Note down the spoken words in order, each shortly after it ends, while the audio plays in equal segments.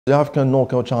The African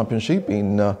Knockout Championship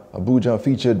in Abuja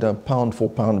featured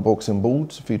pound-for-pound boxing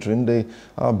bouts featuring the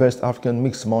best African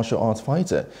mixed martial arts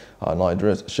fighter,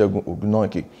 Nigeria's Segun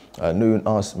Ogunnaike, known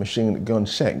as Machine Gun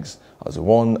Shegs, has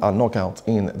won a knockout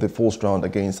in the first round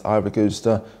against Ivory Coast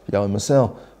Yao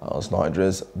Marcel, as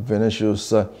Nigeria's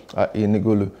Vinicius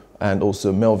Inigulu and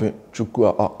also Melvin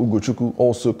Ugochukwu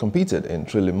also competed in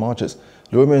thrilling matches.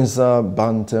 The women's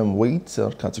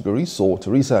bantamweight category saw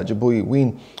Teresa Jiboyi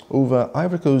win over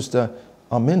Ivory Coast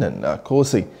Aminan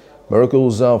Kosi.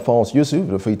 Miracles Fals Yusuf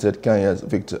defeated Kenya's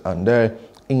Victor Andere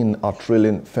in a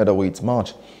thrilling featherweight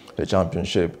match. The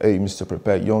championship aims to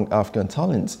prepare young African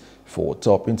talents for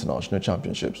top international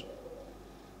championships.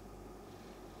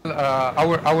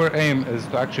 Our aim is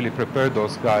to actually prepare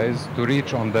those guys to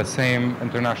reach on the same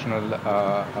international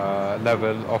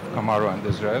level of Kamaru and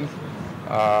Israel.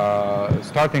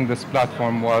 Starting this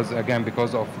platform was again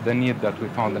because of the need that we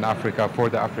found in Africa for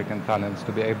the African talents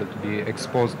to be able to be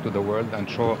exposed to the world and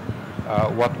show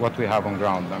what we have on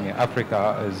ground. I mean,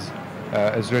 Africa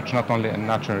is rich not only in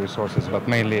natural resources but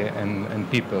mainly in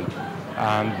people.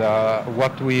 And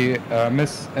what we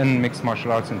miss in mixed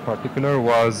martial arts in particular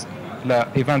was the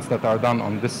events that are done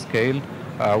on this scale.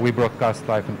 We broadcast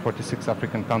live in 46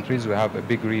 African countries. We have a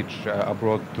big reach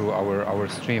abroad through our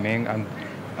streaming, and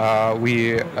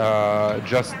we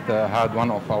just had one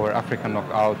of our African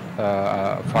knockout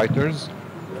fighters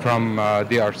from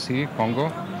DRC, Congo,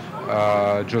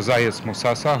 Josias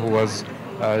Musasa, who was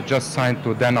just signed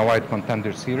to Dana White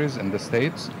Contender Series in the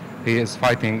States. He is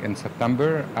fighting in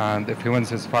September, and if he wins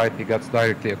his fight, he gets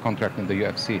directly a contract in the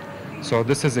UFC. So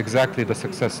this is exactly the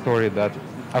success story that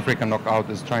African Knockout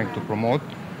is trying to promote,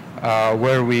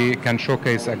 where we can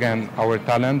showcase again our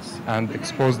talents and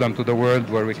expose them to the world,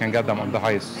 where we can get them on the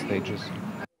highest stages.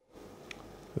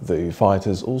 The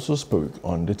fighters also spoke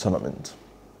on the tournament.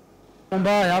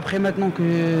 Et après, maintenant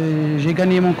que j'ai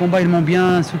gagné mon combat, ils m'ont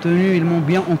bien soutenu, ils m'ont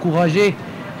bien encouragé.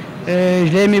 Et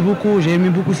je l'ai aimé beaucoup, j'ai aimé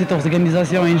beaucoup cette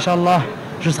organisation et Inch'Allah,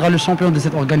 je serai le champion de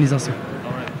cette organisation.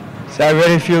 So I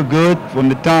really feel good from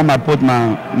the time I put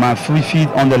my 3 feet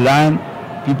on the line.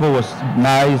 People was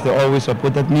nice, they always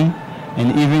supported me.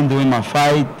 And even during my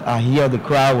fight, I hear the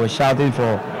crowd was shouting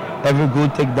for every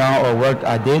good takedown or work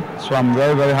I did. So I'm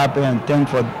very, very happy and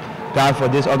thankful God for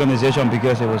this organization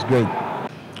because it was great.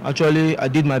 Actually, I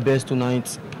did my best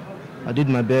tonight. I did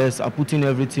my best, I put in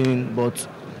everything, but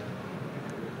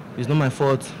it's not my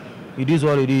fault. It is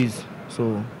what it is.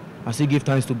 So I still give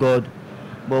thanks to God.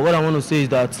 But what I want to say is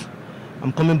that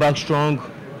I'm coming back strong,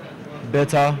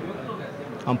 better,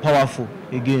 and powerful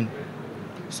again.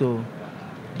 So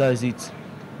that is it.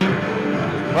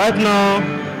 Right now,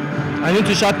 I need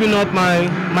to sharpen up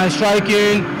my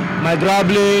striking, my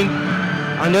grappling,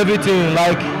 and everything.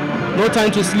 Like, no time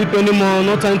to sleep anymore,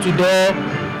 no time to dawdle.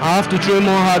 I have to train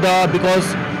more harder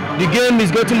because the game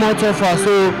is getting more tougher.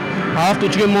 So I have to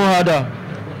train more harder,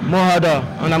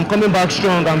 and I'm coming back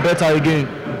strong and better again.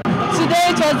 Today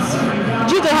it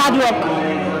was due to hard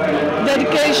work,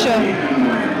 dedication.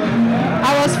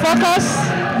 I was focused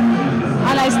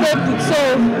and I stayed put. So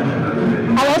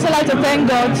I would also like to thank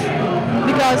God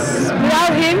because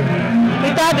without Him,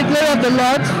 without the glory of the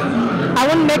Lord, I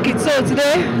wouldn't make it. So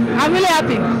today, I'm really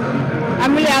happy.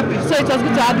 I'm really happy. So it was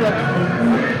good to hard work.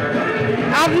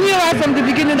 I knew right from the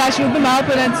beginning that she would be my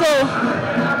opponent. So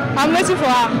I'm waiting for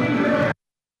her.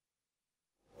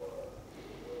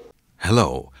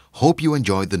 Hello, hope you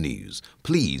enjoyed the news.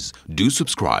 Please do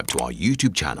subscribe to our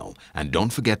YouTube channel and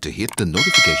don't forget to hit the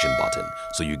notification button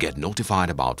so you get notified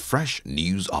about fresh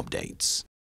news updates.